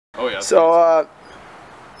So, oh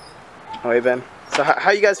hey Ben. So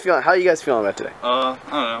how you guys feeling? How you guys feeling about today? I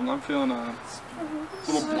don't know. I'm feeling a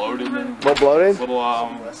little bloated. A little bloated? A little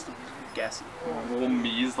gassy. A little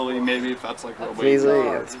measly, maybe, if that's like real big. Measly,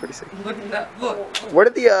 yeah, that's pretty sick. Look at that. Look. Where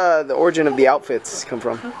did the origin of the outfits come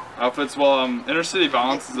from? Outfits, well, inner city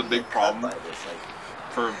violence is a big problem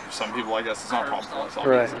for some people. I guess it's not a problem for myself.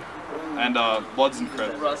 Right. And Bloods and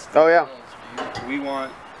Crips. Oh yeah. We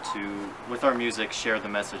want to, with our music, share the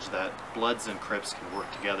message that Bloods and Crips can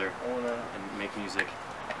work together and make music.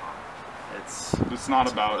 It's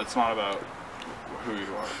not about who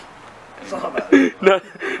you are. It's not about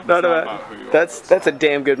not about who you are. That's a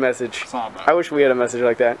damn good message. It's not about I wish we had a message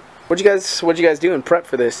like that. What'd you guys do in prep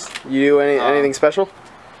for this? You do anything special?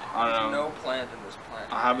 I don't know. No plant in this plant.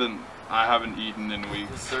 I haven't eaten in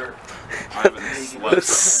weeks. Sir. I haven't slept. That's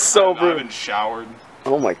so I brutal. haven't showered.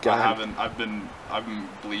 Oh my god. I've been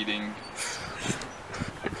bleeding.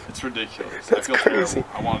 It's ridiculous. That's I feel crazy.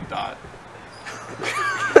 terrible. I want to die.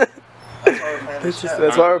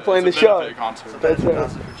 That's why we're playing the show. That's right.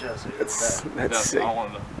 That's sick. I don't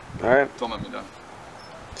want to die. All right. Don't let me die.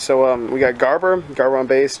 So we got Garber on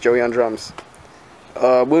bass, Joey on drums.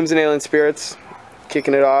 Wombs and Alien Spirits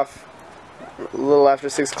kicking it off a little after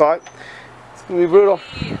 6 o'clock. It's gonna be brutal.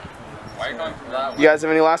 Why are you going for that one? You guys have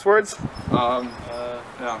any last words?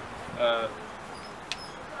 Yeah.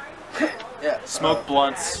 smoke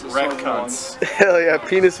blunts, wreck cunts. Hell yeah,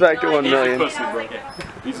 Penis Factor 1 million. Pussy, bro.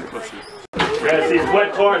 Easy pussy. We're going to see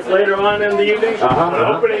split chorus later on in the evening.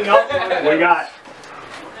 Opening up, we got,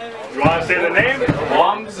 you want to say the name?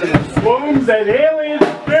 Bombs and Swoons and Alien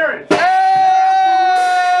Spirits.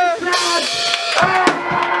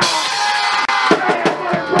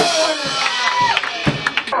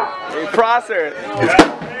 Hey, Prosser.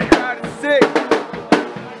 Sick.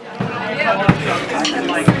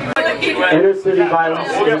 Inner city violence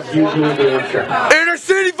is usually the answer. Inner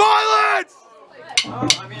city violence!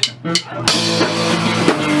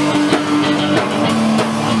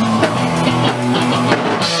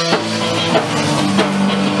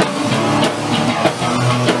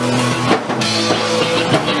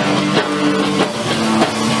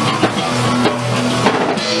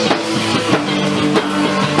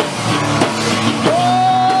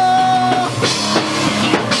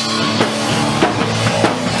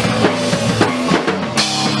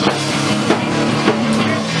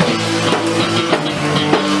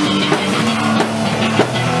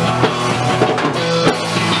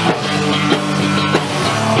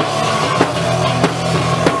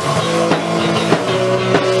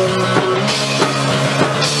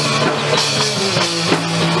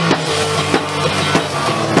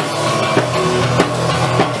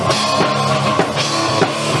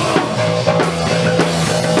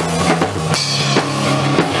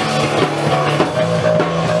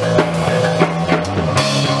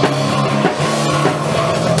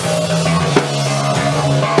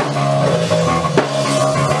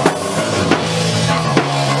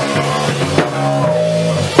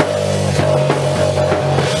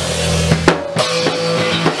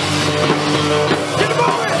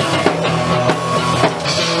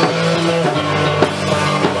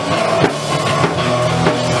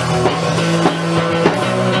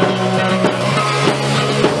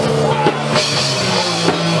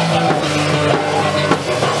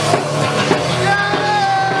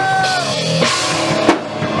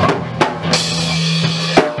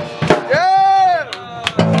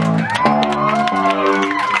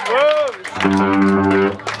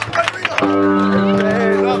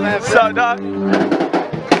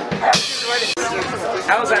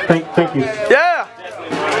 Thank you. Yeah!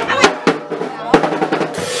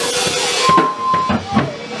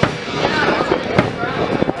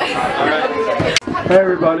 Hey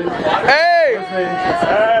everybody. Hey!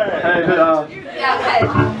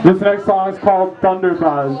 This next song is called Thunder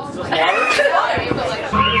Gods.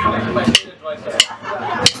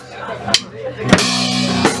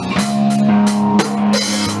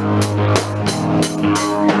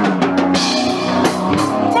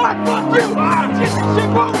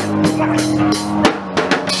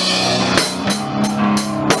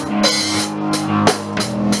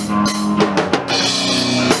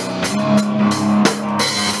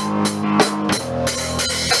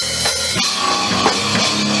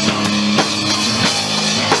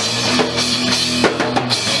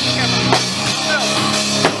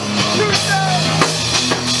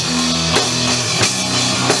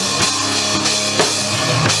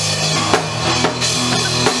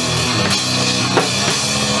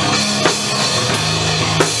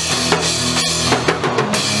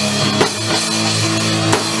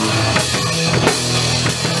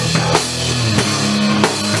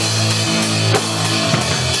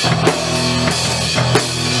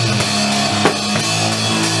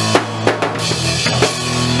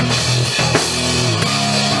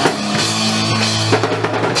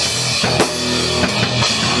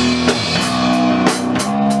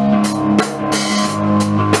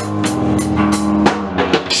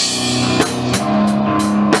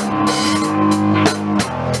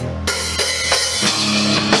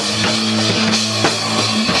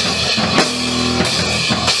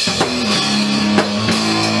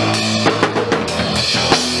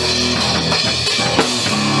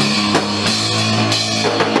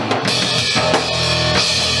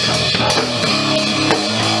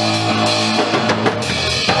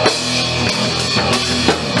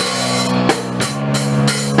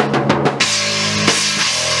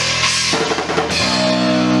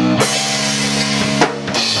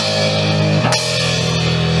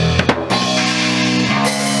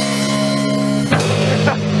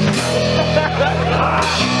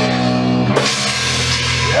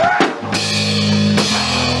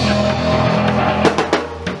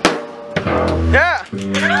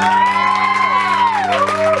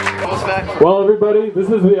 everybody. This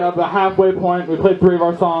is the halfway point. We played 3 of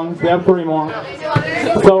our songs. We have 3 more.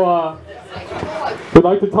 So, we'd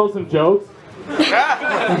like to tell some jokes.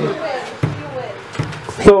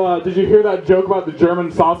 So, did you hear that joke about the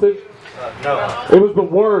German sausage? No. It was the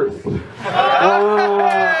worst. Fuck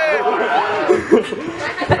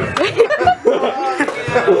you!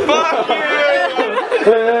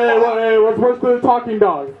 Hey, what's worse than a talking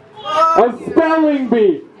dog? A spelling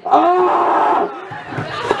bee.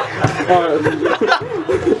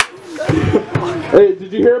 Hey,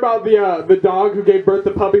 did you hear about the dog who gave birth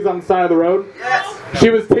to puppies on the side of the road? Yes.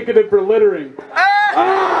 She was ticketed for littering.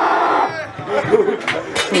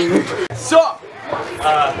 Sup?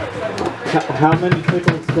 How many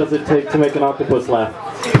tickles does it take to make an octopus laugh?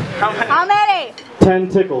 How many? 10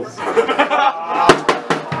 tickles.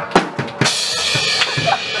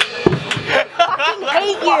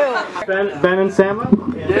 Hate you. Ben and Sama?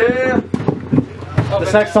 Yeah.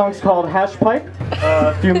 This next song's called Hash Pipe.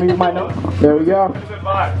 A few of you might know. There we go. Who's it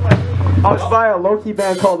by? Oh, it's by a low-key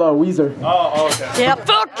band called Weezer. Oh, okay. Yeah,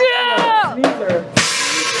 fuck yeah!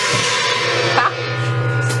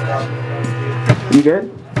 You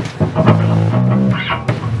good?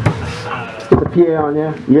 Put the PA on,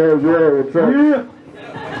 yeah? Yeah, what's up?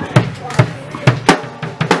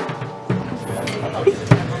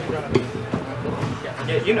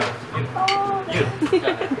 Yeah, you know. Yeah.